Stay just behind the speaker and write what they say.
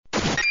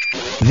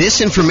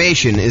This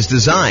information is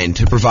designed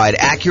to provide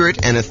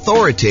accurate and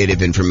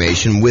authoritative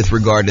information with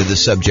regard to the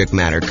subject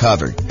matter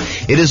covered.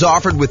 It is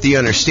offered with the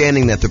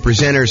understanding that the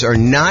presenters are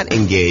not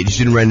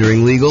engaged in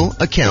rendering legal,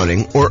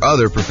 accounting, or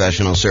other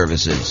professional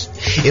services.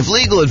 If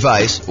legal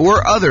advice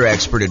or other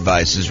expert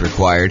advice is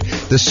required,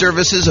 the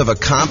services of a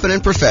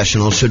competent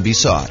professional should be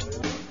sought.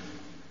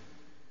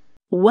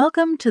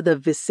 Welcome to the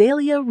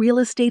Visalia Real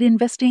Estate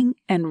Investing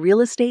and Real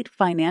Estate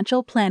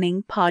Financial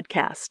Planning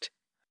podcast.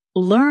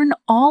 Learn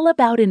all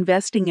about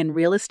investing in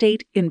real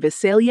estate in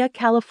Visalia,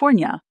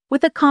 California,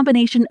 with a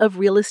combination of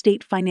real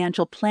estate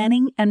financial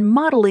planning and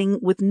modeling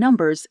with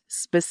numbers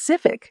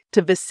specific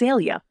to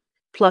Visalia,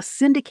 plus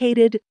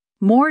syndicated,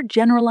 more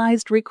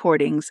generalized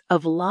recordings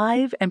of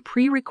live and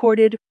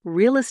pre-recorded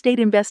real estate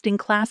investing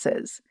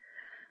classes.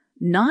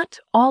 Not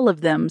all of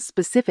them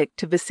specific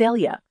to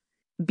Visalia.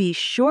 Be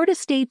sure to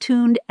stay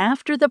tuned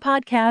after the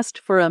podcast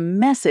for a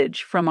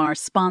message from our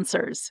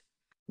sponsors.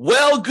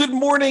 Well, good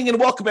morning and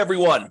welcome,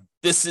 everyone.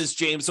 This is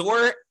James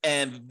Orr,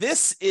 and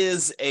this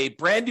is a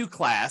brand new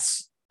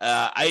class.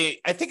 I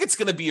think it's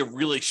going to be a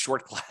really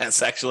short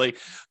class, actually,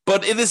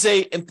 but it is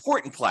an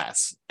important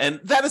class, and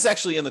that is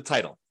actually in the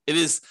title. It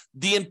is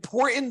the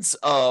importance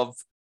of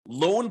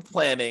loan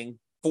planning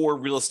for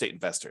real estate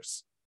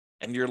investors.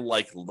 And you're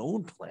like,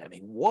 loan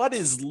planning? What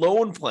is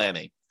loan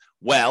planning?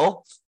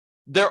 Well,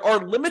 there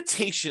are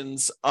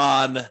limitations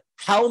on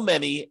how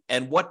many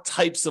and what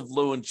types of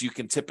loans you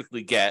can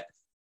typically get,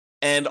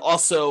 and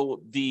also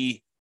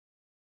the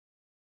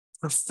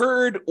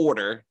preferred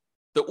order,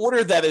 the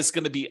order that is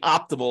going to be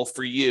optimal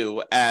for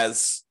you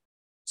as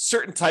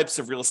certain types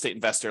of real estate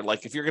investor.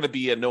 Like if you're going to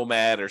be a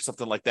nomad or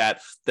something like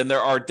that, then there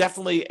are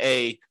definitely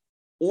a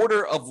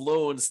order of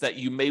loans that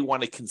you may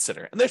want to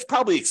consider. And there's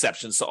probably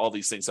exceptions to all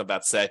these things I'm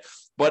about to say,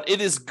 but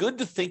it is good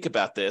to think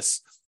about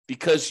this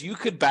because you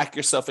could back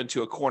yourself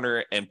into a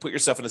corner and put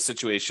yourself in a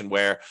situation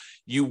where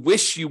you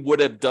wish you would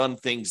have done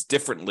things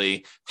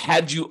differently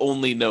had you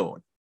only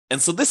known.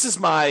 And so this is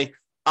my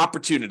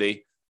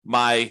opportunity,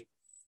 my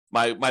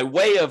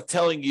way of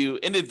telling you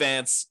in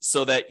advance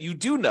so that you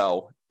do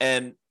know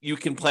and you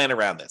can plan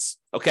around this.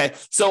 Okay.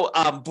 So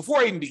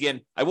before I even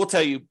begin, I will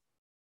tell you,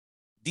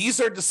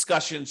 these are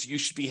discussions you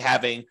should be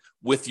having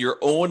with your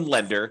own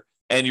lender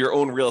and your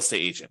own real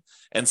estate agent.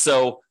 And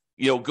so,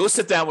 go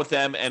sit down with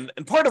them. And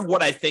part of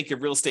what I think a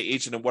real estate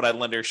agent and what a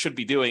lender should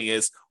be doing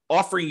is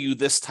offering you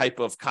this type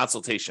of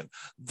consultation.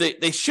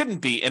 They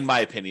shouldn't be, in my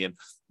opinion,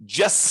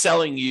 just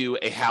selling you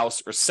a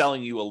house or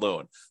selling you a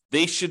loan.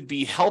 They should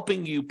be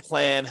helping you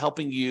plan,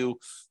 helping you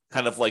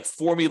kind of like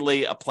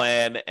formulate a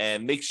plan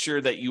and make sure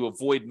that you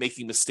avoid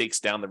making mistakes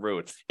down the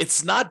road.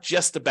 It's not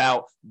just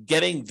about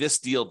getting this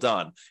deal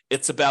done.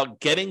 It's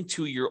about getting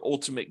to your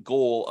ultimate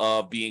goal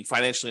of being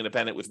financially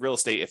independent with real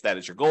estate, if that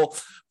is your goal.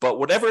 But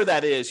whatever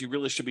that is, you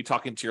really should be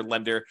talking to your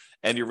lender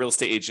and your real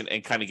estate agent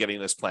and kind of getting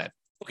this plan.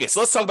 Okay,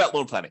 so let's talk about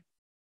loan planning.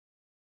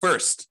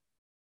 First,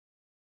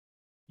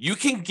 you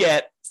can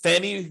get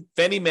Fannie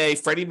Mae,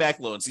 Freddie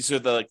Mac loans. These are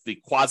the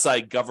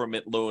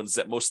quasi-government loans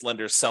that most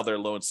lenders sell their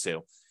loans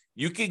to.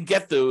 You can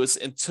get those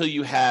until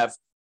you have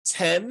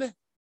 10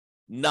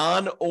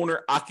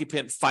 non-owner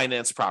occupant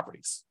finance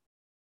properties.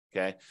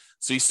 Okay,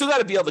 so you still got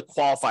to be able to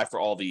qualify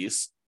for all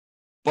these,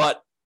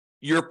 but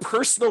your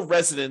personal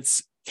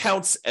residence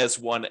counts as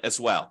one as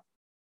well.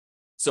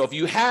 So if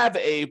you have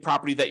a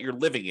property that you're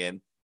living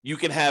in, you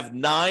can have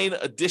 9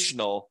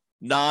 additional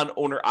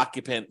non-owner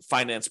occupant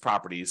finance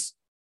properties.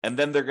 And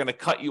then they're going to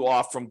cut you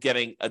off from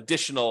getting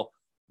additional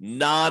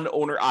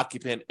non-owner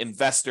occupant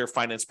investor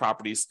finance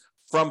properties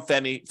from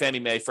Fannie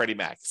Mae, Freddie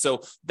Mac.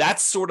 So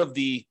that's sort of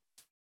the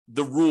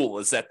rule,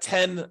 is that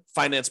 10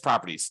 finance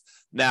properties.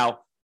 Now,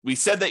 we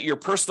said that your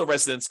personal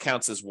residence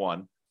counts as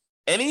one.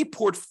 Any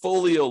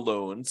portfolio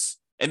loans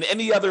and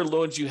any other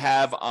loans you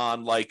have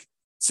on like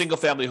single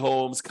family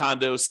homes,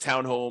 condos,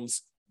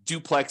 townhomes,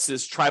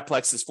 duplexes,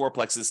 triplexes,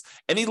 fourplexes,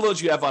 any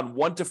loans you have on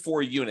 1 to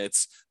 4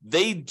 units,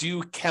 they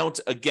do count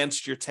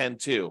against your 10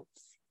 too,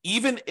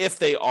 even if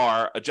they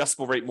are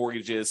adjustable rate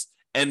mortgages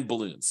and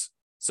balloons.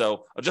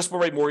 So adjustable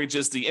rate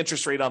mortgages, the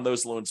interest rate on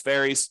those loans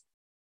varies.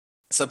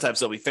 Sometimes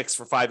they'll be fixed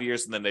for 5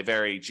 years and then they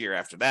vary each year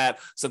after that.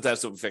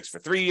 Sometimes they'll be fixed for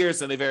 3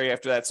 years and they vary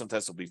after that.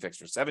 Sometimes they'll be fixed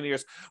for 7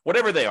 years,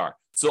 whatever they are.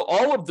 So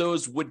all of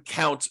those would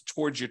count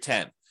towards your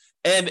 10.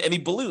 And any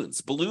balloons.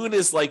 Balloon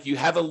is like you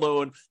have a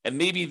loan and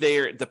maybe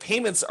the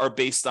payments are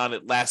based on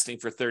it lasting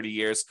for 30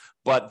 years,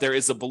 but there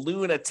is a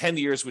balloon at 10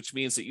 years, which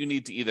means that you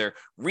need to either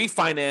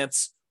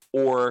refinance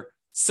or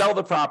sell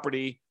the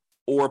property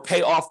or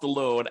pay off the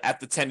loan at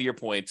the 10-year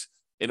point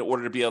in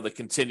order to be able to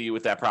continue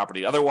with that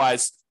property.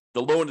 Otherwise,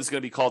 the loan is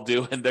going to be called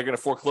due and they're going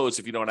to foreclose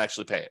if you don't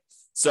actually pay it.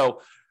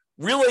 So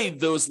really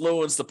those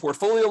loans, the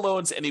portfolio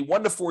loans, any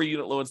 1 to 4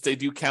 unit loans, they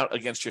do count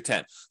against your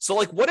 10. So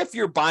like what if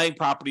you're buying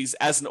properties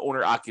as an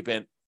owner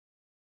occupant,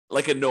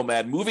 like a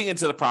nomad, moving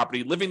into the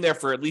property, living there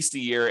for at least a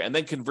year, and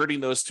then converting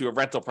those to a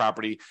rental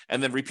property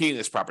and then repeating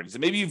those properties?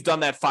 And maybe you've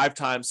done that 5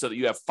 times so that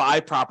you have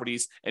 5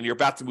 properties and you're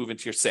about to move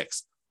into your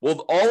 6th.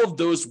 Well, all of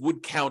those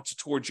would count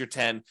towards your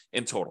 10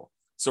 in total.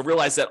 So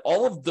realize that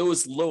all of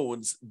those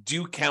loans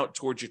do count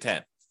towards your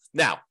 10.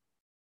 Now,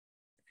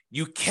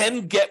 you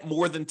can get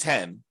more than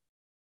 10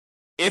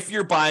 if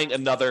you're buying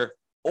another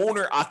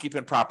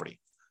owner-occupant property.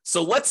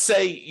 So let's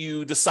say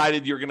you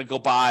decided you're going to go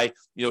buy,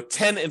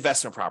 10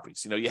 investment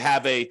properties. You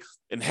have a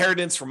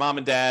inheritance from mom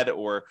and dad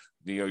or,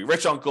 your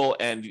rich uncle,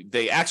 and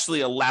they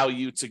actually allow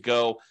you to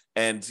go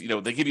and,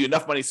 they give you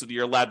enough money so that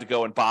you're allowed to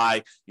go and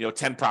buy,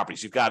 10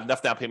 properties. You've got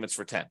enough down payments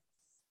for 10.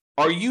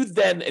 Are you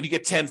then, and you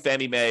get 10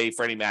 Fannie Mae,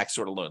 Freddie Mac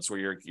sort of loans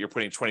where you're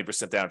putting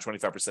 20% down,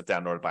 25%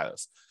 down in order to buy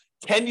those.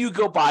 Can you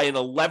go buy an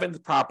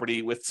 11th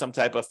property with some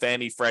type of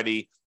Fannie,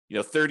 Freddie,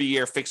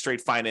 30-year fixed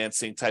rate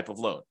financing type of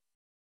loan?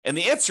 And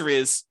the answer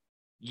is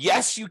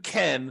yes, you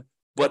can,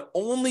 but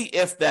only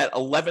if that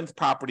 11th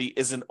property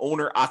is an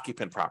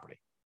owner-occupant property.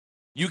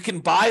 You can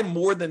buy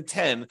more than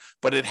 10,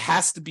 but it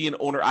has to be an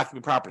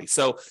owner-occupant property.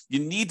 So you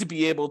need to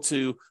be able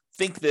to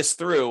think this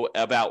through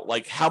about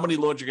like how many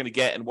loans you're going to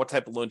get and what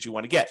type of loans you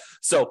want to get.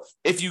 So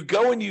if you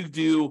go and you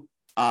do,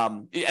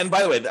 and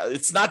by the way,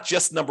 it's not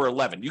just number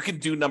 11. You can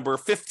do number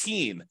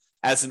 15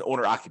 as an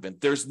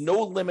owner-occupant. There's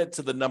no limit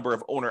to the number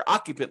of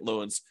owner-occupant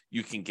loans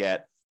you can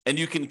get, and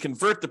you can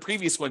convert the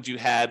previous ones you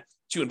had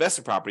to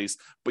investment properties,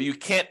 but you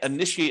can't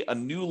initiate a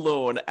new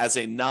loan as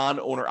a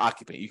non-owner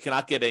occupant. You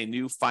cannot get a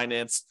new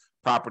finance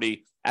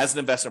property as an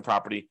investment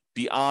property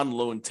beyond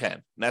loan 10.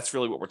 And that's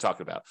really what we're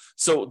talking about.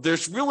 So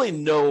there's really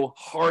no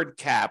hard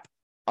cap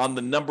on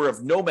the number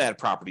of nomad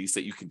properties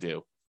that you can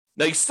do.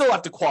 Now, you still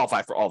have to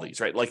qualify for all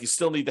these, right? Like you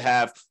still need to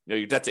have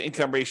your debt to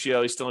income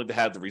ratio. You still need to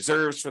have the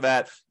reserves for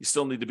that. You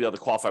still need to be able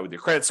to qualify with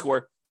your credit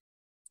score.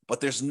 But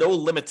there's no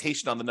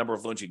limitation on the number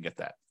of loans you can get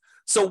that.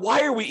 So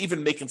why are we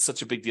even making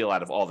such a big deal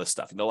out of all this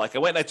stuff? Like I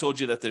went and I told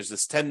you that there's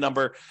this 10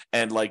 number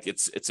and like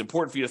it's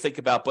important for you to think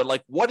about, but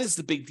like what is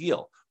the big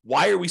deal?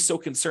 Why are we so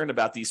concerned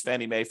about these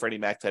Fannie Mae, Freddie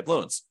Mac type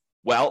loans?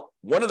 Well,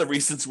 one of the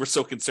reasons we're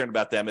so concerned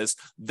about them is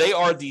they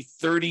are the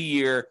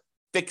 30-year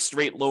fixed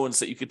rate loans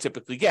that you could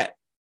typically get.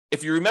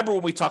 If you remember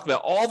when we talked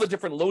about all the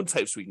different loan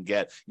types we can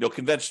get,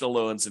 conventional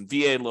loans and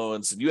VA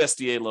loans and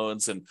USDA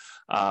loans and,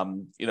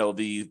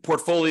 the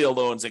portfolio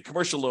loans and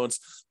commercial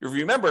loans, if you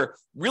remember,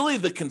 really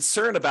the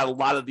concern about a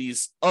lot of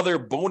these other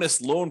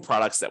bonus loan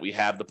products that we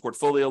have, the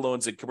portfolio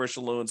loans and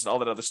commercial loans and all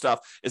that other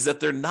stuff, is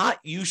that they're not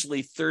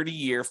usually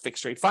 30-year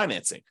fixed rate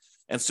financing.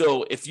 And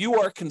so if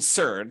you are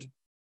concerned,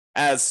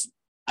 as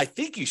I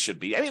think you should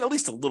be, at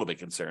least a little bit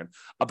concerned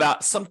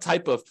about some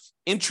type of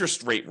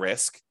interest rate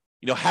risk,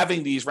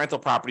 having these rental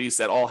properties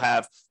that all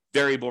have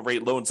variable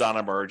rate loans on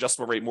them or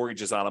adjustable rate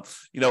mortgages on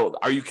them,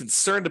 are you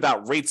concerned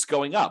about rates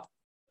going up?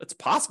 It's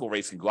possible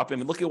rates can go up.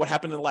 Look at what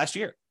happened in the last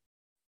year.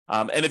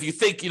 And if you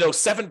think,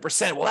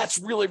 7%, well, that's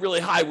really,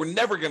 really high. We're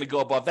never going to go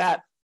above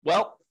that.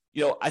 Well,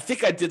 I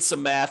think I did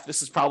some math.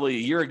 This is probably a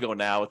year ago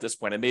now at this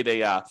point. I made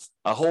a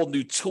whole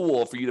new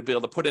tool for you to be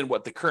able to put in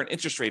what the current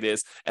interest rate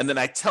is. And then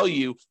I tell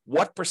you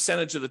what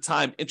percentage of the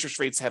time interest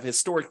rates have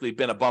historically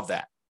been above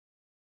that.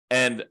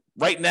 And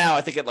right now,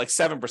 I think at like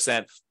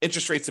 7%,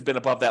 interest rates have been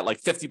above that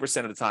like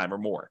 50% of the time or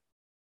more.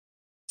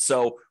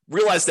 So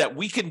realize that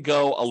we can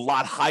go a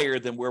lot higher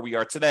than where we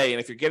are today.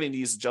 And if you're getting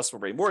these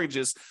adjustable rate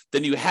mortgages,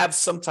 then you have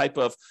some type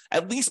of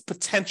at least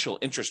potential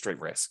interest rate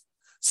risk.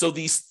 So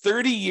these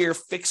 30-year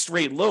fixed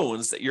rate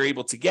loans that you're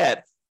able to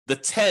get, the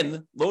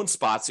 10 loan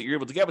spots that you're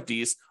able to get with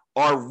these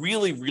are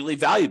really, really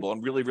valuable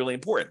and really, really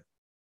important.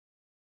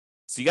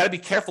 So you got to be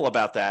careful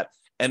about that.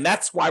 And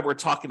that's why we're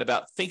talking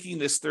about thinking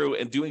this through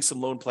and doing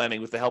some loan planning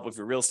with the help of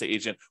your real estate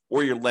agent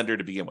or your lender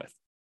to begin with.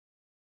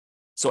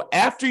 So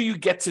after you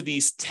get to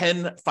these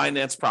 10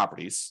 finance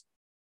properties,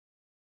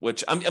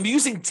 which I'm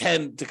using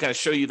 10 to kind of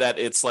show you that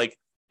it's like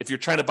if you're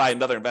trying to buy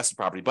another investment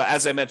property. But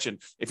as I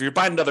mentioned, if you're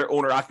buying another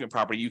owner-occupant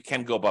property, you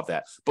can go above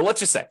that. But let's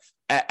just say,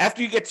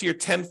 after you get to your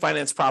 10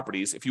 finance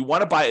properties, if you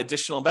want to buy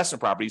additional investment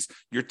properties,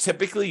 you're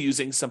typically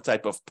using some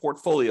type of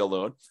portfolio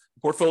loan.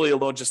 Portfolio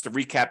loan, just to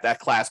recap that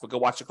class, but go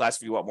watch the class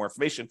if you want more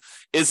information,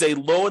 is a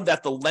loan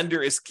that the lender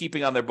is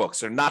keeping on their books.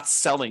 They're not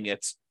selling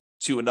it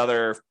to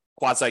another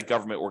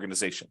quasi-government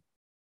organization.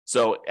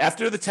 So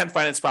after the 10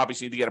 finance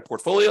properties, you need to get a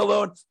portfolio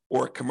loan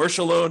or a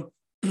commercial loan,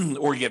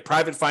 or you get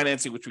private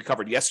financing, which we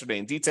covered yesterday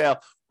in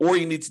detail, or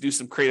you need to do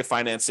some creative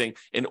financing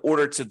in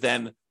order to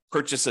then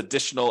purchase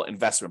additional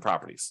investment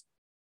properties.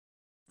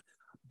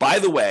 By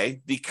the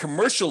way, the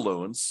commercial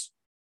loans,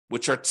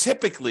 which are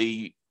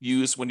typically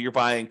used when you're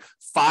buying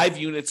 5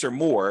 units or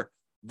more,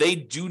 they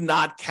do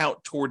not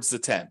count towards the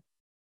 10.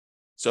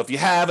 So if you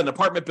have an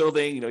apartment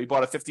building, you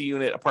bought a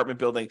 50-unit apartment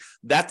building,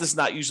 that does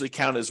not usually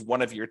count as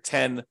one of your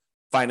 10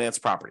 finance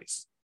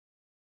properties.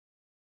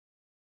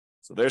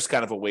 So there's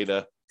kind of a way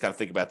to kind of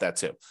think about that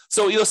too.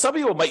 So, some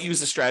people might use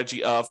the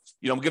strategy of,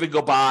 I'm going to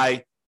go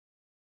buy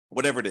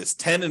whatever it is,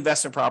 10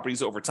 investment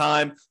properties over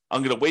time.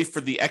 I'm going to wait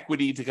for the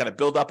equity to kind of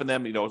build up in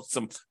them.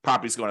 Some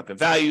properties going up in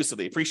value, so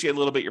they appreciate a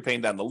little bit. You're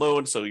paying down the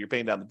loan, so you're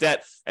paying down the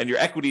debt, and your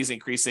equity is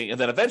increasing. And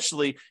then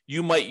eventually,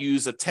 you might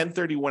use a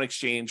 1031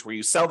 exchange where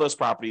you sell those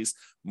properties,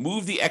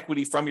 move the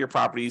equity from your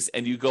properties,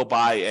 and you go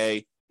buy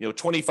a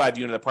 25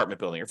 unit apartment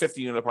building or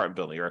 50 unit apartment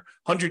building or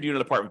 100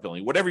 unit apartment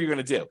building, whatever you're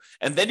going to do.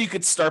 And then you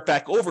could start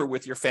back over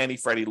with your Fannie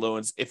Freddie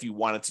loans if you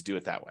wanted to do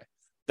it that way.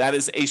 That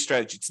is a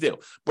strategy to do.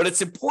 But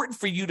it's important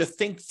for you to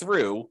think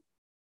through,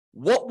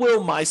 what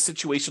will my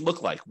situation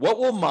look like? What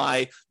will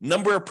my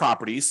number of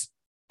properties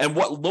and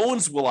what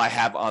loans will I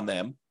have on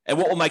them? And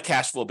what will my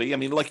cash flow be? I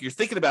mean, like, you're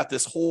thinking about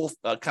this whole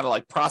kind of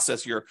like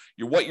process, your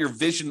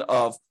vision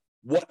of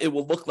what it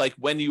will look like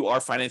when you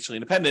are financially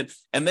independent.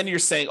 And then you're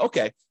saying,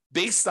 okay,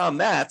 based on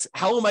that,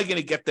 how am I going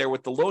to get there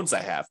with the loans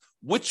I have?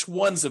 Which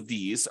ones of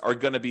these are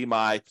going to be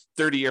my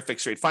 30-year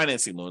fixed rate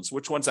financing loans?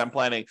 Which ones I'm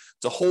planning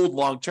to hold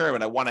long term?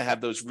 And I want to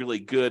have those really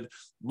good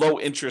low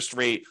interest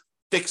rate,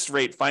 fixed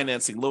rate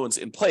financing loans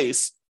in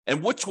place.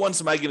 And which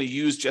ones am I going to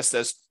use just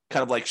as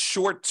kind of like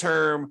short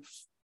term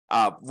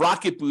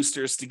rocket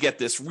boosters to get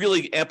this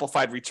really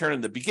amplified return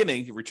in the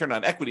beginning, return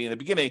on equity in the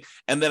beginning,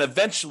 and then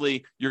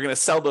eventually you're going to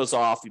sell those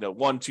off,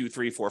 1, 2,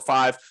 3, 4,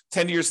 5,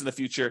 10 years in the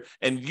future,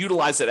 and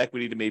utilize that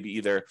equity to maybe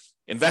either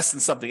invest in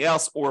something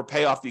else or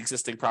pay off the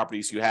existing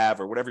properties you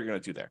have or whatever you're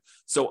going to do there.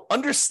 So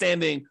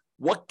understanding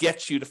what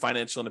gets you to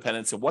financial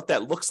independence and what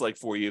that looks like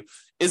for you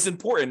is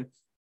important.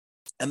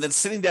 And then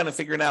sitting down and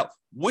figuring out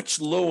which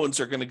loans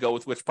are going to go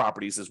with which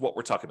properties is what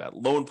we're talking about.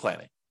 Loan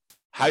planning.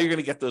 How you're going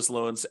to get those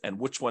loans and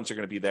which ones are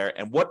going to be there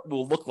and what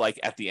will look like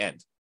at the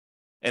end.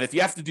 And if you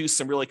have to do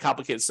some really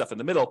complicated stuff in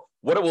the middle,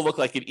 what it will look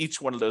like in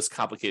each one of those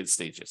complicated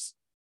stages.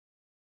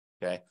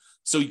 Okay.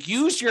 So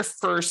use your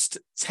first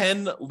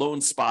 10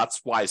 loan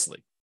spots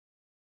wisely.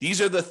 These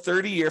are the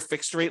 30-year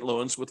fixed rate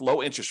loans with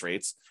low interest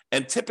rates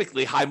and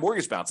typically high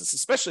mortgage balances,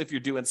 especially if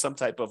you're doing some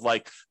type of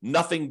like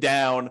nothing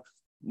down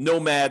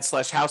nomad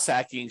 / house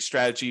hacking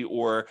strategy,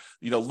 or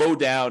low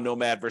down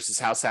nomad versus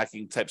house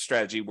hacking type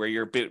strategy where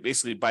you're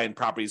basically buying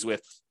properties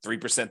with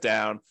 3%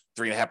 down,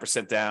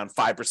 3.5% down,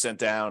 5%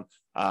 down,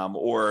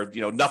 or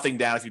nothing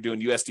down if you're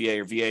doing USDA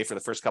or VA for the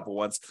first couple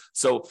ones.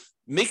 So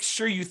make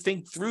sure you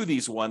think through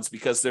these ones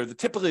because they're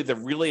typically the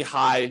really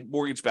high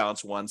mortgage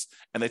balance ones,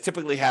 and they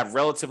typically have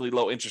relatively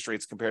low interest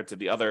rates compared to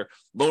the other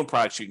loan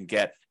products you can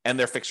get, and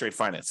they're fixed rate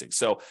financing.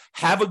 So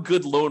have a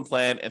good loan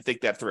plan and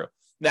think that through.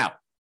 Now,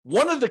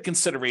 one of the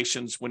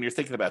considerations when you're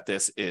thinking about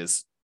this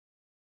is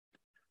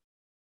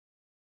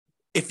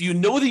if you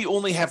know that you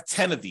only have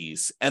 10 of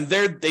these and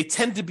they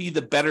tend to be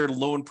the better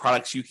loan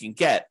products you can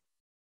get,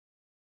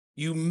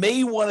 you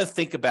may want to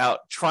think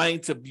about trying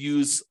to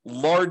use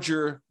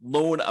larger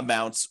loan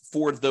amounts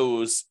for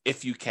those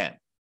if you can.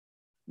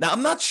 Now,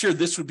 I'm not sure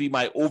this would be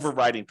my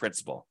overriding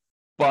principle,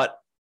 but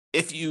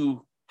if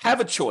you have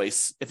a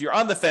choice, if you're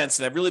on the fence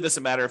and it really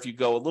doesn't matter if you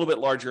go a little bit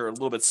larger or a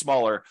little bit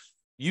smaller,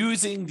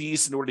 using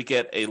these in order to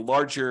get a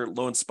larger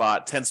loan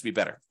spot tends to be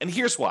better. And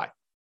here's why.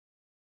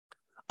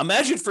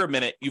 Imagine for a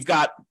minute, you've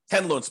got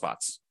 10 loan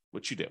spots,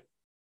 which you do.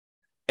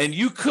 And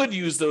you could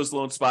use those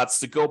loan spots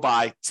to go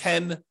buy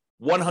 10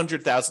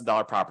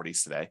 $100,000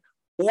 properties today,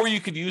 or you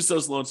could use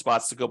those loan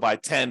spots to go buy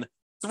 10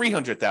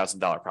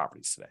 $300,000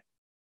 properties today.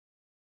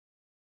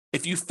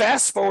 If you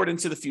fast forward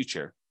into the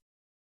future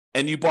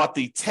and you bought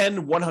the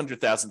 10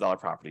 $100,000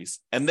 properties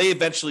and they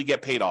eventually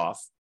get paid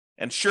off,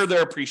 and sure,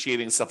 they're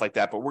appreciating and stuff like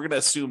that, but we're going to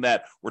assume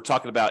that we're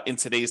talking about in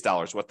today's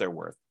dollars, what they're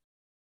worth.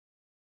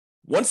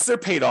 Once they're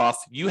paid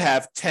off, you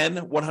have 10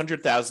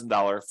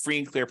 $100,000 free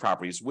and clear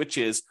properties, which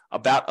is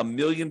about $1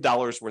 million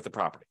worth of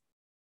property.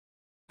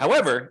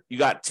 However, you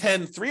got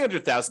 10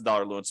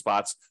 $300,000 loan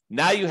spots.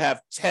 Now you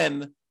have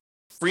 10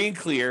 free and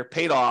clear,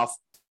 paid off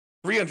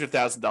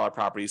 $300,000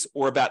 properties,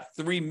 or about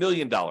 $3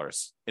 million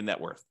in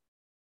net worth.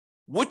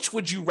 Which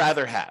would you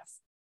rather have?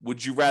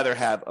 Would you rather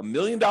have $1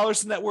 million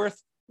in net worth?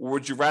 Or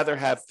would you rather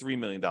have $3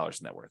 million in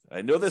net worth?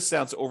 I know this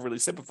sounds overly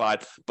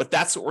simplified, but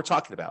that's what we're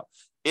talking about.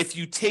 If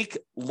you take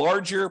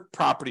larger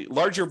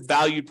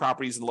valued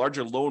properties and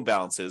larger loan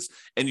balances,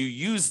 and you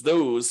use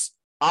those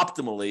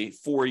optimally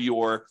for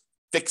your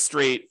fixed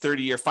rate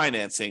 30-year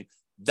financing,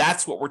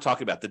 that's what we're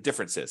talking about. The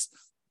difference is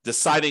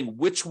deciding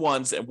which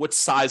ones and which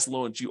size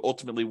loans you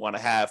ultimately want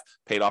to have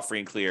paid off free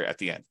and clear at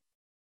the end.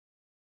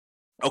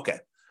 Okay,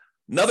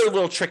 another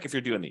little trick if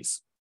you're doing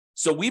these.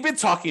 So we've been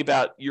talking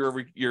about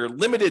you're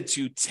limited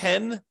to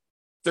 10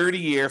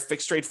 30-year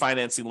fixed rate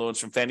financing loans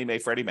from Fannie Mae,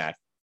 Freddie Mac.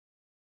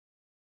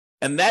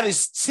 And that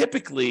is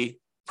typically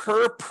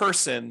per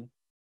person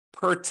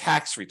per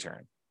tax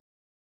return.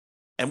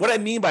 And what I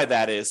mean by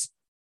that is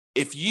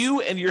if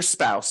you and your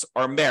spouse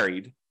are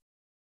married,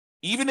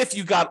 even if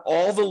you got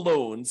all the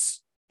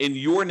loans in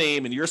your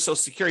name and your social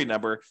security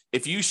number,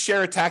 if you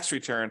share a tax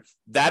return,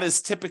 that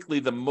is typically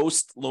the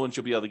most loans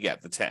you'll be able to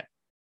get, the 10.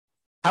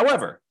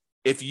 However,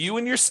 if you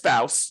and your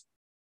spouse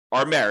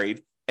are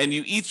married and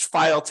you each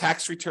file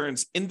tax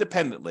returns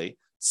independently,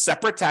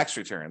 separate tax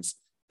returns,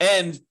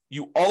 and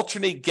you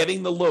alternate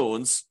getting the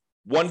loans,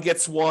 one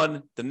gets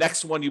one, the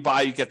next one you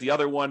buy, you get the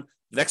other one,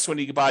 the next one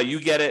you buy, you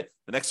get it,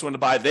 the next one to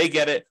buy, they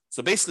get it.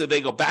 So basically they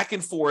go back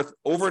and forth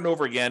over and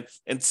over again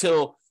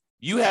until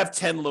you have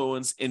 10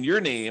 loans in your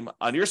name,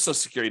 on your social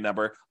security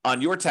number,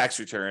 on your tax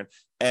return,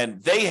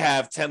 and they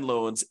have 10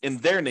 loans in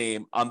their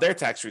name on their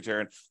tax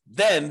return.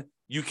 Then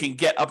you can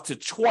get up to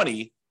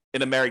 20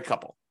 in a married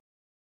couple.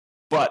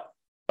 But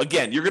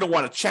again, you're going to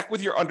want to check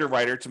with your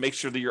underwriter to make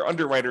sure that your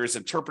underwriter is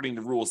interpreting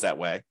the rules that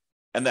way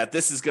and that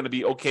this is going to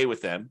be okay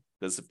with them.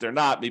 Because if they're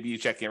not, maybe you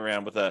check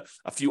around with a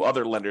few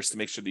other lenders to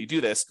make sure that you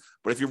do this.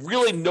 But if you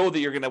really know that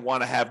you're going to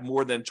want to have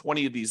more than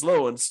 20 of these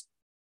loans,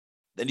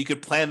 then you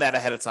could plan that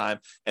ahead of time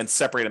and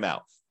separate them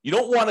out. You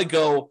don't want to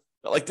go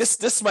like this.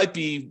 This might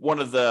be one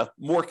of the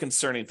more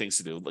concerning things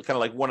to do, kind of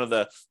like one of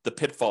the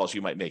pitfalls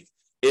you might make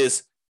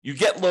is you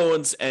get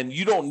loans and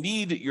you don't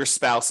need your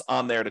spouse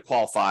on there to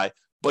qualify,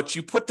 but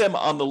you put them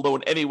on the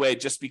loan anyway,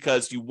 just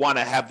because you want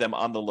to have them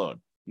on the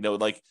loan.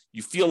 Like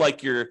you feel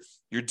like you're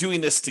doing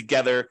this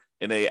together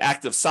in an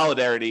act of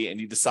solidarity,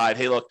 and you decide,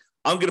 hey, look,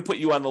 I'm going to put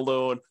you on the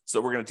loan,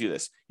 so we're going to do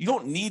this. You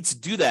don't need to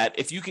do that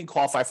if you can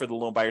qualify for the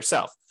loan by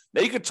yourself.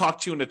 Now, you could talk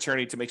to an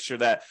attorney to make sure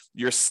that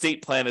your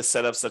estate plan is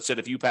set up such that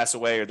if you pass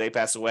away or they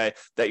pass away,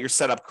 that you're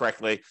set up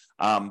correctly.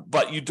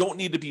 But you don't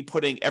need to be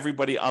putting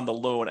everybody on the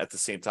loan at the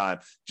same time.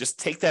 Just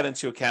take that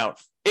into account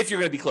if you're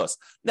going to be close.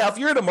 Now, if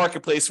you're in a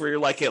marketplace where you're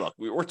like, hey, look,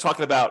 we're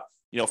talking about,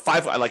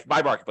 like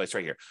my marketplace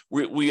right here.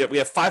 We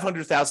have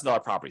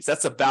 $500,000 properties.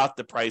 That's about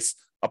the price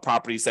of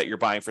properties that you're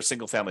buying for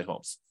single family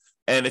homes.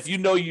 And if you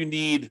know you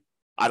need,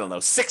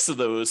 6 of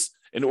those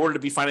in order to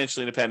be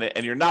financially independent,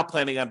 and you're not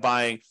planning on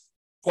buying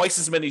twice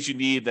as many as you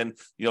need, then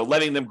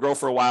letting them grow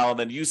for a while and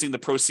then using the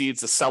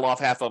proceeds to sell off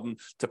half of them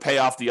to pay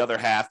off the other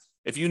half.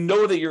 If you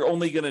know that you're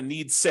only going to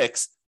need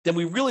 6, then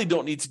we really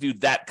don't need to do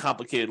that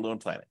complicated loan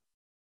planning.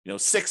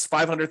 6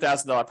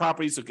 $500,000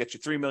 properties will get you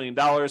 $3 million.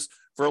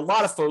 For a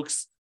lot of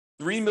folks,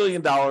 $3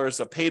 million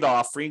of paid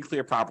off free and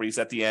clear properties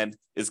at the end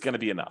is going to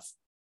be enough.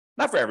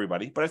 Not for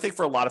everybody, but I think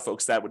for a lot of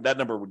folks that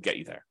number would get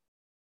you there.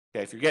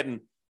 Okay, if you're getting,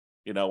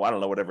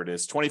 whatever it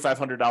is,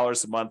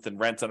 $2,500 a month in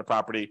rent on a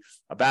property,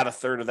 about a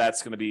third of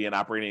that's going to be in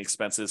operating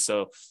expenses.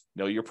 So,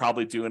 you're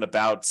probably doing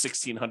about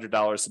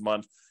 $1,600 a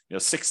month.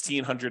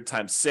 1,600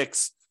 times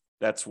 6,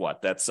 that's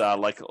what? That's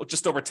like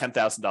just over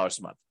 $10,000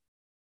 a month,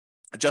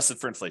 adjusted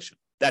for inflation.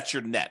 That's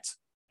your net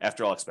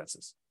after all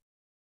expenses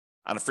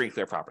on a free and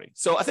clear property.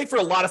 So I think for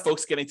a lot of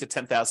folks, getting to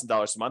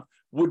 $10,000 a month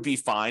would be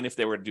fine if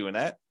they were doing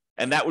that.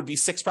 And that would be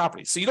 6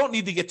 properties. So you don't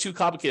need to get too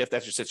complicated if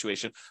that's your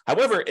situation.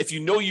 However, if you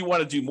know you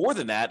want to do more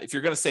than that, if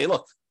you're going to say,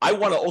 look, I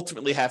want to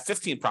ultimately have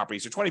 15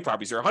 properties or 20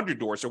 properties or 100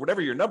 doors or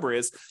whatever your number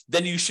is,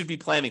 then you should be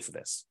planning for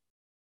this.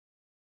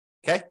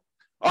 Okay?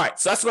 All right.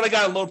 So that's what I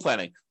got on loan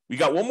planning. We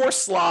got one more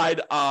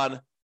slide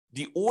on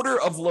the order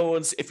of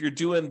loans if you're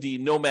doing the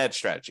nomad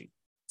strategy.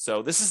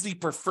 So this is the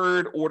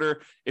preferred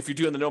order if you're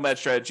doing the nomad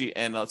strategy.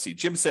 And let's see,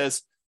 Jim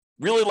says,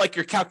 really like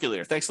your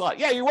calculator. Thanks a lot.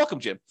 Yeah, you're welcome,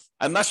 Jim.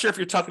 I'm not sure if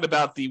you're talking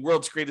about the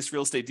world's greatest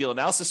real estate deal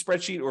analysis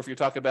spreadsheet or if you're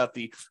talking about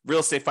the real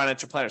estate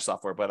financial planner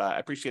software, but I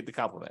appreciate the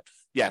compliment.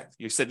 Yeah,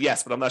 you said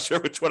yes, but I'm not sure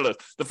which one of those.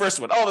 The first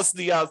one. Oh, this is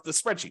the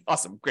spreadsheet.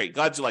 Awesome. Great.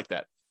 Glad you like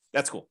that.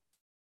 That's cool.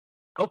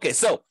 Okay,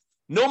 so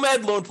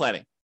nomad loan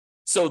planning.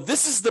 So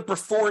this is the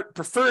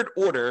preferred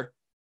order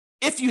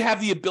if you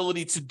have the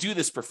ability to do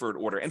this preferred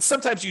order. And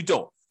sometimes you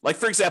don't. Like,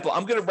 for example,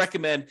 I'm going to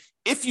recommend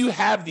if you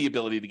have the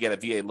ability to get a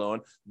VA loan,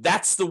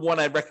 that's the one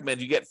I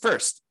recommend you get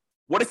first.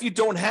 What if you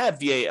don't have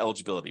VA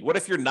eligibility? What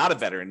if you're not a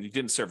veteran and you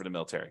didn't serve in the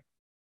military?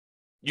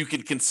 You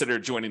could consider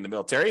joining the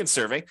military and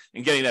serving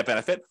and getting that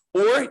benefit.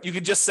 Or you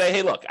could just say,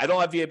 hey, look, I don't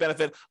have VA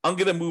benefit. I'm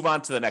going to move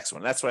on to the next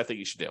one. That's what I think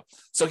you should do.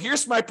 So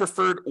here's my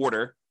preferred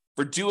order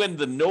for doing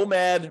the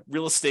nomad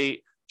real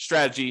estate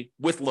strategy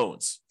with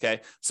loans.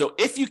 Okay. So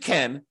if you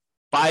can,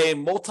 buy a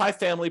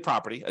multifamily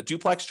property, a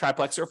duplex,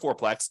 triplex, or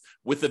fourplex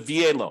with a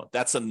VA loan.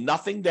 That's a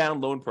nothing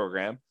down loan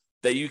program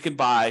that you can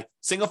buy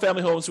single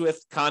family homes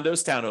with,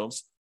 condos,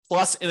 townhomes.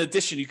 Plus, in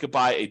addition, you could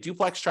buy a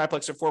duplex,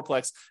 triplex, or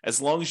fourplex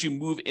as long as you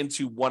move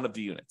into one of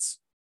the units.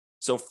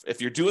 So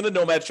if you're doing the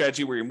nomad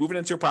strategy where you're moving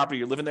into a property,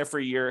 you're living there for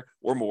a year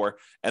or more,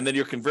 and then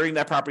you're converting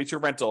that property to a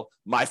rental,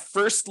 my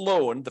first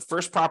loan, the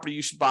first property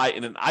you should buy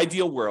in an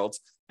ideal world,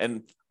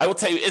 and I will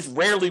tell you, it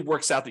rarely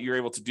works out that you're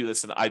able to do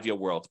this in an ideal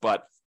world,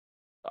 but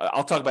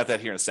I'll talk about that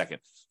here in a second.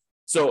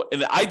 So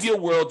in the ideal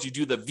world, you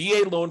do the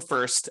VA loan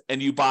first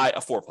and you buy a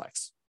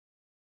fourplex.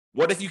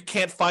 What if you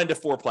can't find a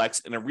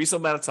fourplex in a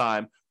reasonable amount of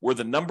time where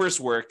the numbers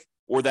work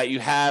or that you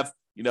have,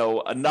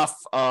 enough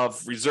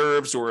of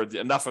reserves or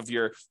enough of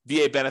your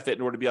VA benefit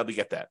in order to be able to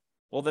get that?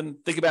 Well, then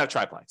think about a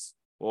triplex.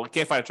 Well, you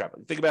can't find a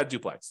triplex. Think about a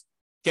duplex.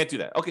 Can't do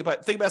that. Okay,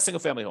 but think about a single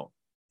family home.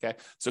 Okay.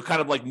 So kind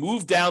of like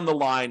move down the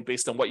line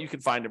based on what you can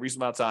find in a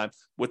reasonable amount of time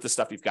with the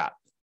stuff you've got.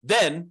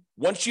 Then,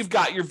 once you've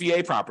got your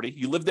VA property,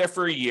 you live there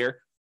for a year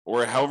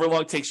or however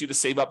long it takes you to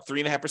save up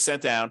 3.5%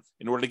 down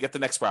in order to get the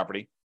next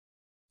property.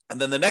 And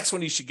then the next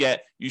one you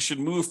should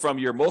move from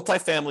your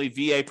multifamily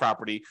VA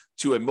property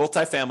to a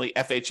multifamily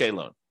FHA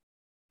loan.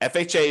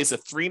 FHA is a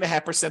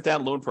 3.5%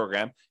 down loan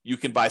program. You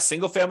can buy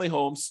single family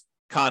homes,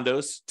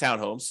 condos,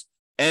 townhomes,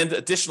 and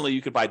additionally,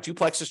 you could buy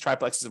duplexes,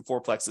 triplexes, and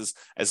fourplexes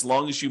as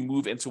long as you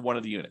move into one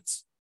of the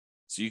units.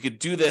 So you could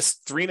do this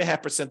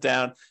 3.5%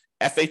 down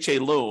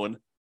FHA loan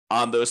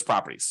on those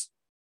properties.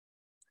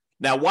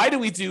 Now, why do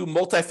we do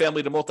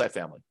multifamily to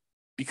multifamily?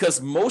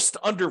 Because most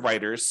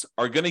underwriters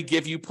are going to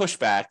give you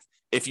pushback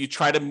if you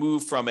try to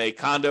move from a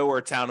condo or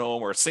a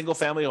townhome or a single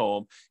family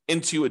home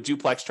into a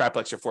duplex,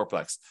 triplex, or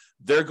fourplex.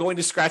 They're going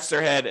to scratch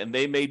their head and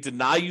they may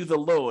deny you the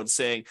loan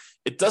saying,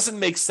 it doesn't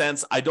make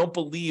sense. I don't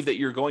believe that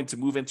you're going to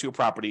move into a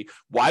property.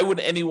 Why would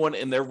anyone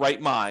in their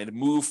right mind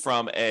move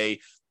from a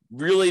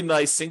really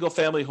nice single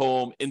family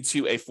home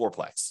into a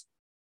fourplex?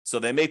 So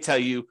they may tell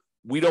you,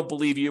 we don't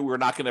believe you. We're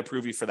not going to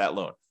approve you for that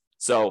loan.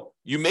 So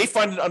you may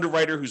find an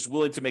underwriter who's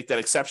willing to make that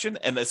exception.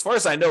 And as far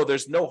as I know,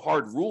 there's no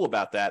hard rule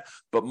about that.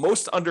 But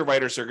most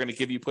underwriters are going to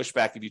give you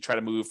pushback if you try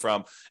to move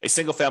from a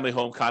single family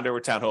home, condo,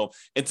 or townhome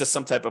into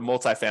some type of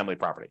multifamily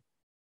property.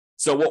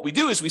 So what we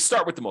do is we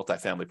start with the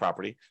multifamily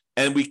property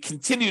and we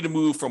continue to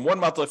move from one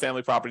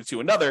multifamily property to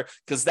another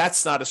because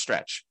that's not a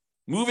stretch.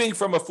 Moving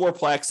from a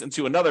fourplex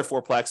into another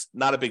fourplex,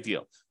 not a big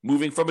deal.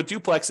 Moving from a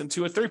duplex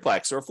into a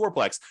threeplex or a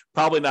fourplex,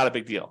 probably not a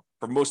big deal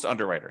for most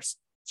underwriters.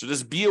 So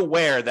just be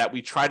aware that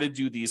we try to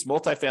do these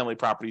multifamily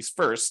properties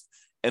first,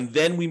 and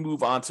then we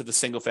move on to the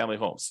single family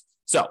homes.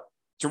 So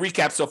to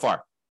recap so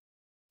far,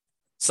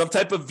 some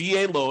type of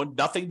VA loan,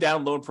 nothing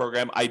down loan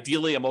program,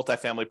 ideally a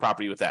multifamily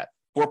property with that.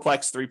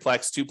 Fourplex,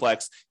 threeplex,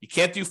 twoplex. You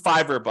can't do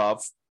 5 or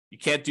above. You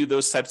can't do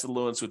those types of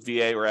loans with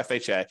VA or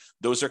FHA.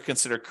 Those are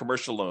considered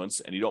commercial loans,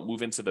 and you don't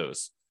move into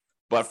those.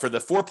 But for the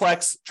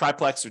fourplex,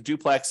 triplex, or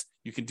duplex,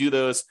 you can do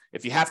those.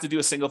 If you have to do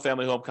a single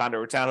family home, condo,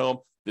 or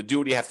townhome, then do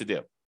what you have to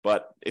do.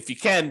 But if you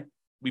can,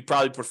 we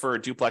probably prefer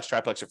a duplex,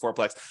 triplex, or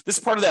fourplex. This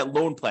is part of that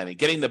loan planning,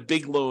 getting the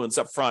big loans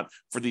up front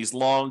for these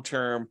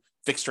long-term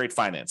fixed rate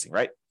financing,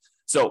 right?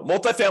 So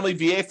multifamily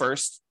VA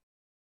first,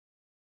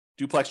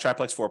 duplex,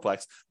 triplex,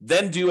 fourplex,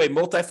 then do a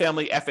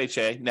multifamily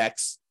FHA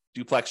next,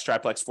 duplex,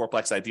 triplex,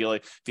 fourplex ideally.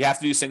 If you have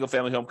to do single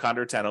family home,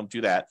 condo, or townhome, do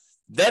that.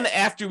 Then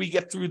after we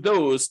get through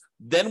those,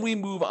 then we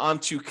move on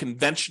to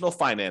conventional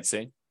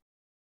financing,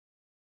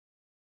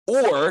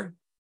 or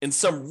in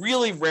some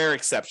really rare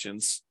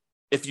exceptions,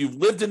 if you've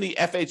lived in the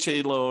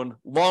FHA loan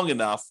long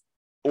enough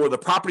or the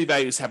property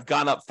values have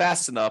gone up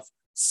fast enough,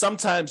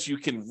 sometimes you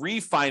can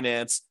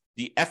refinance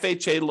the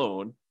FHA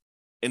loan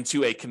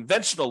into a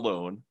conventional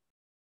loan,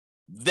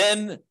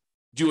 then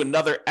do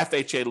another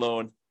FHA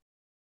loan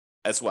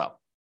as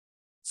well.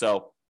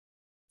 So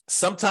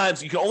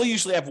sometimes you can only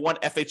usually have one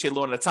FHA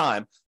loan at a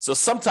time. So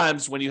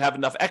sometimes when you have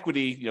enough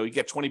equity, you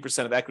get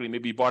 20% of equity,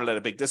 maybe you bought it at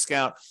a big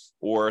discount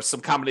or some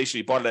combination,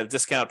 you bought it at a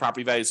discount,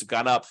 property values have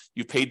gone up,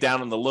 you paid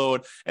down on the loan,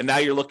 and now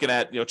you're looking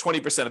at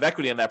 20% of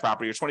equity in that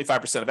property or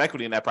 25% of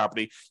equity in that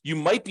property. You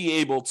might be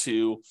able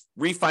to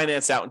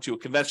refinance out into a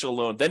conventional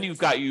loan. Then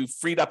you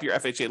freed up your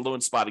FHA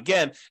loan spot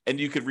again, and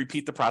you could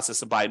repeat the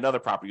process and buy another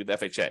property with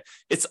FHA.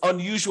 It's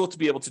unusual to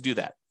be able to do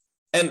that.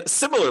 And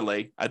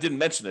similarly, I didn't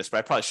mention this, but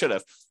I probably should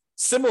have.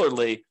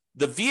 Similarly,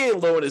 the VA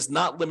loan is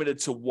not limited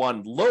to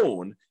one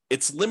loan.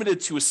 It's limited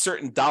to a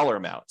certain dollar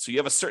amount. So you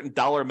have a certain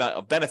dollar amount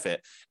of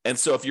benefit. And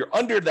so if you're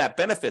under that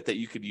benefit that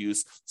you could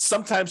use,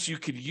 sometimes you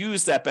could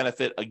use that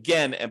benefit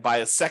again and buy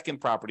a second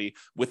property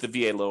with the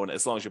VA loan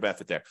as long as your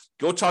benefit there.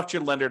 Go talk to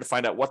your lender to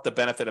find out what the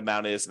benefit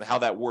amount is and how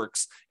that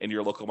works in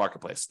your local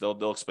marketplace.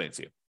 They'll explain it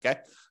to you. Okay.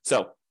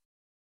 So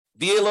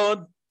VA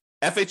loan,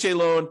 FHA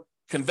loan,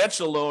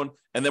 conventional loan,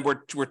 and then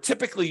we're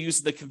typically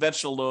using the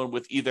conventional loan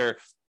with either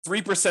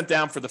 3%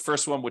 down for the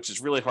first one, which is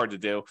really hard to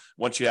do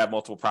once you have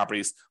multiple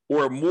properties,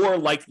 or more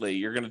likely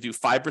you're going to do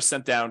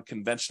 5% down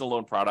conventional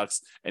loan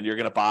products, and you're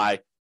going to buy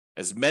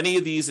as many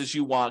of these as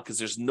you want because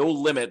there's no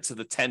limit to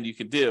the 10 you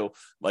can do.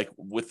 Like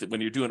when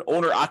you're doing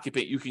owner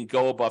occupant, you can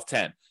go above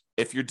 10.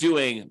 If you're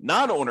doing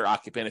non-owner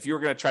occupant, if you were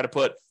going to try to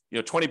put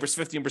 20%,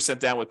 15%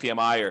 down with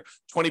PMI or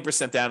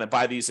 20% down and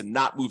buy these and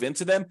not move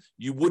into them,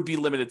 you would be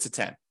limited to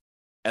 10.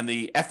 And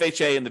the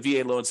FHA and the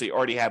VA loans that you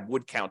already have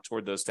would count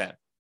toward those 10.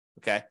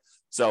 Okay.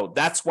 So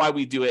that's why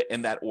we do it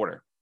in that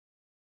order.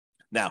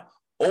 Now,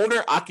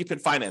 owner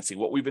occupant financing,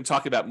 what we've been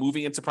talking about,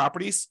 moving into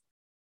properties,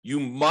 you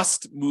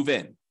must move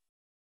in.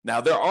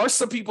 Now, there are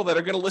some people that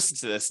are going to listen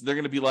to this. And they're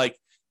going to be like,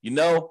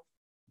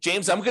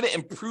 James, I'm going to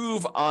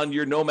improve on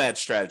your nomad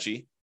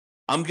strategy.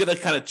 I'm going to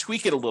kind of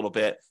tweak it a little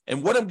bit.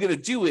 And what I'm going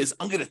to do is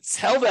I'm going to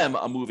tell them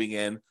I'm moving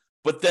in.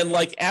 But then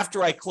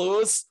after I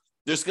close,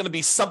 there's going to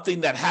be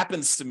something that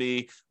happens to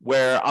me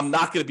where I'm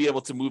not going to be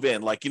able to move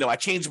in. I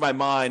changed my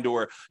mind,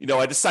 or,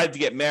 I decided to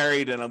get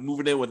married and I'm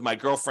moving in with my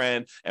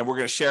girlfriend and we're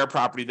going to share a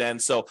property then.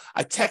 So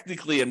I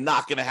technically am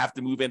not going to have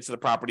to move into the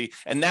property.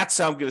 And that's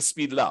how I'm going to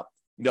speed it up.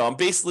 I'm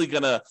basically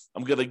going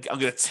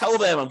to tell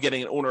them I'm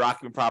getting an owner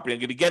occupant property. I'm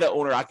going to get an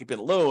owner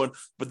occupant loan,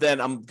 but then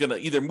I'm going to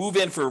either move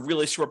in for a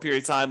really short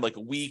period of time, like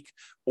a week,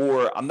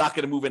 or I'm not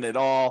going to move in at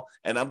all.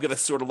 And I'm going to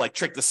sort of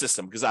trick the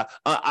system because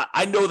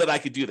I know that I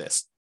could do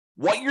this.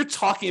 What you're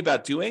talking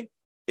about doing,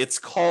 it's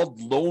called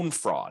loan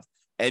fraud,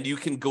 and you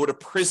can go to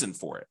prison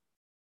for it.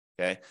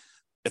 Okay.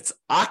 It's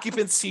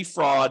occupancy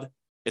fraud.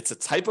 It's a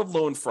type of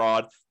loan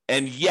fraud.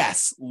 And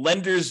yes,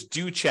 lenders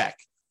do check.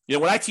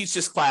 When I teach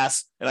this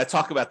class and I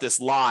talk about this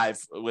live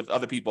with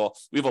other people,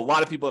 we have a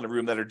lot of people in the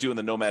room that are doing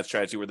the nomad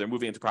strategy where they're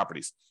moving into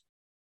properties.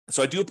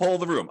 So I do a poll of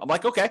the room. I'm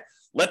like, okay,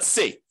 let's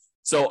see.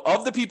 So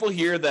of the people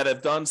here that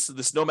have done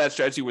this nomad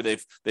strategy where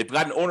they've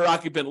got an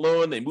owner-occupant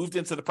loan, they moved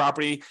into the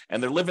property,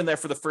 and they're living there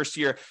for the first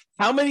year,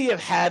 how many have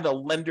had a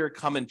lender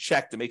come and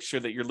check to make sure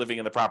that you're living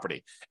in the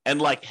property?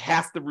 And like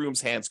half the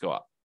room's hands go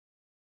up.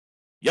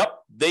 Yep,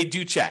 they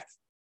do check.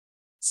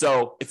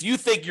 So if you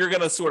think you're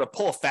going to sort of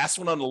pull a fast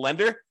one on the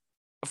lender,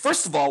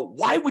 first of all,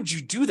 why would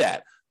you do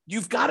that?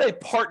 You've got a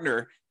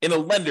partner in a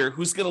lender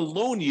who's going to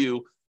loan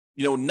you,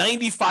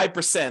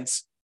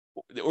 95%,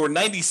 or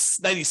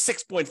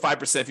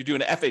 96.5% if you're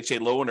doing an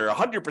FHA loan, or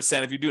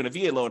 100% if you're doing a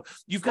VA loan.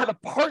 You've got a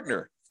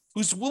partner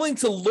who's willing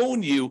to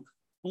loan you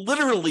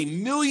literally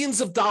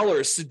millions of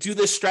dollars to do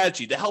this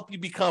strategy to help you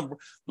become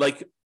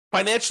like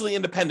financially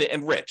independent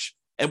and rich.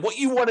 And what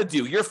you want to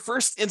do, your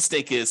first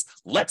instinct is,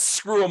 let's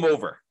screw them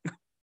over.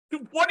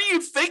 What are you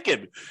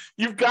thinking?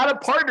 You've got a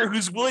partner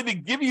who's willing to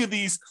give you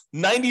these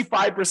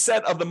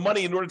 95% of the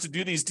money in order to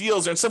do these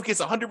deals, or in some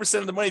cases 100%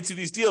 of the money to do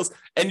these deals,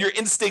 and your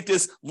instinct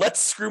is, let's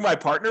screw my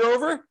partner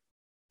over?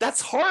 That's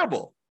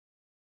horrible.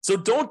 So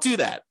don't do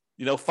that.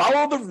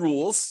 Follow the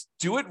rules,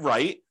 do it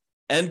right,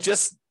 and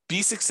just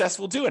be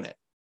successful doing it.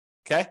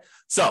 Okay?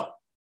 So,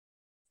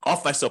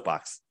 off my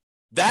soapbox.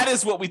 That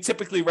is what we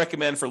typically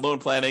recommend for loan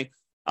planning.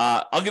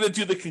 I'm going to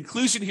do the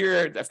conclusion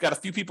here. I've got a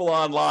few people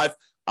on live.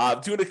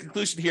 Doing a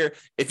conclusion here.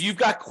 If you've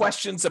got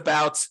questions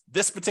about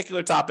this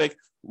particular topic,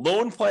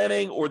 loan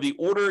planning, or the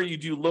order you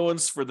do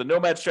loans for the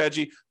nomad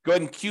strategy, go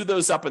ahead and queue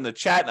those up in the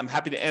chat. I'm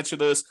happy to answer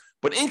those.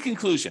 But in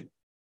conclusion,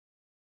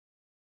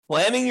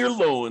 planning your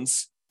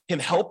loans can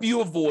help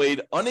you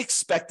avoid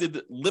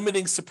unexpected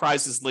limiting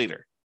surprises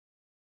later.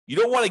 You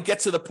don't want to get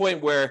to the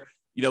point where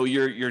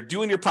you're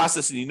doing your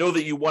process and you know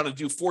that you want to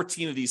do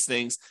 14 of these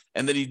things,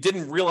 and then you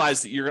didn't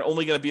realize that you're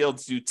only going to be able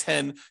to do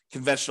 10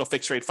 conventional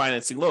fixed rate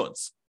financing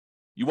loans.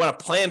 You want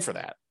to plan for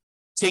that,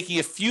 taking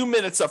a few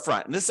minutes up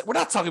front. And this, we're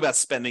not talking about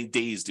spending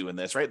days doing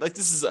this, right? Like,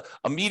 this is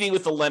a meeting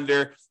with the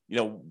lender,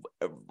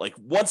 like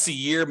once a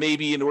year,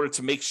 maybe, in order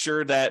to make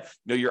sure that,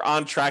 you're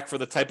on track for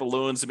the type of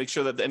loans, to make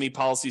sure that any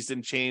policies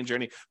didn't change or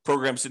any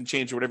programs didn't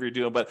change or whatever you're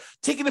doing. But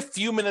taking a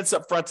few minutes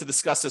up front to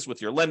discuss this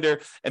with your lender,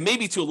 and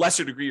maybe to a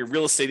lesser degree, your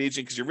real estate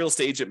agent, because your real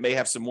estate agent may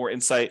have some more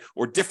insight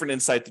or different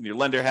insight than your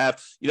lender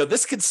have.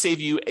 This could save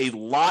you a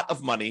lot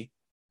of money,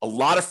 a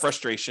lot of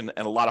frustration,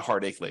 and a lot of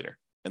heartache later.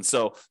 And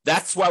so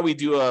that's why we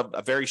do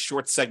a very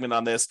short segment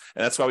on this.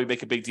 And that's why we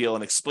make a big deal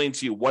and explain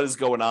to you what is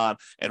going on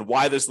and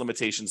why there's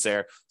limitations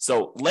there.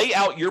 So lay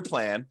out your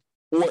plan,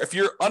 or if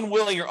you're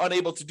unwilling or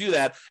unable to do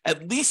that,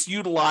 at least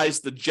utilize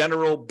the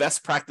general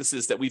best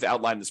practices that we've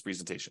outlined in this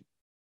presentation.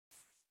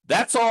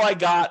 That's all I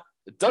got.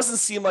 It doesn't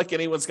seem like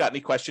anyone's got any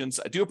questions.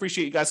 I do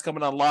appreciate you guys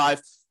coming on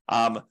live.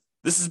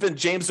 This has been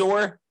James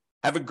Orr.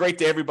 Have a great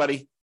day,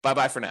 everybody.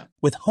 Bye-bye for now.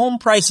 With home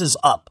prices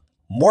up,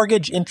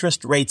 mortgage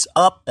interest rates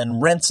up,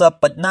 and rents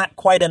up, but not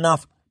quite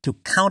enough to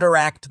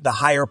counteract the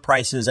higher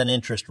prices and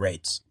interest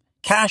rates.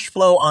 Cash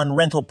flow on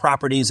rental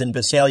properties in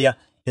Visalia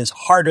is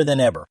harder than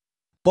ever.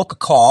 Book a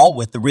call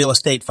with the Real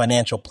Estate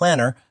Financial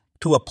Planner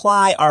to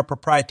apply our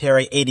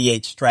proprietary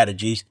 88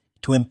 strategies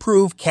to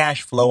improve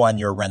cash flow on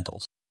your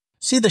rentals.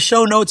 See the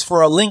show notes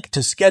for a link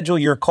to schedule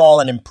your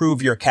call and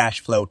improve your cash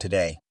flow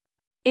today.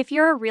 If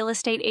you're a real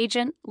estate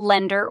agent,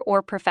 lender,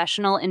 or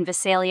professional in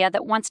Visalia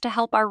that wants to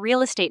help our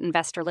real estate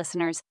investor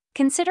listeners,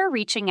 consider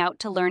reaching out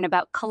to learn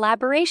about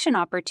collaboration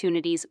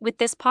opportunities with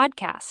this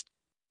podcast.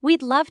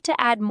 We'd love to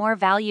add more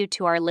value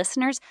to our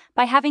listeners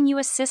by having you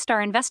assist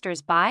our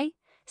investors buy,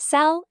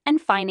 sell,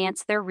 and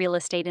finance their real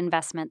estate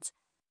investments.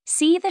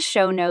 See the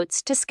show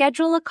notes to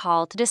schedule a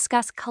call to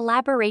discuss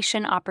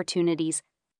collaboration opportunities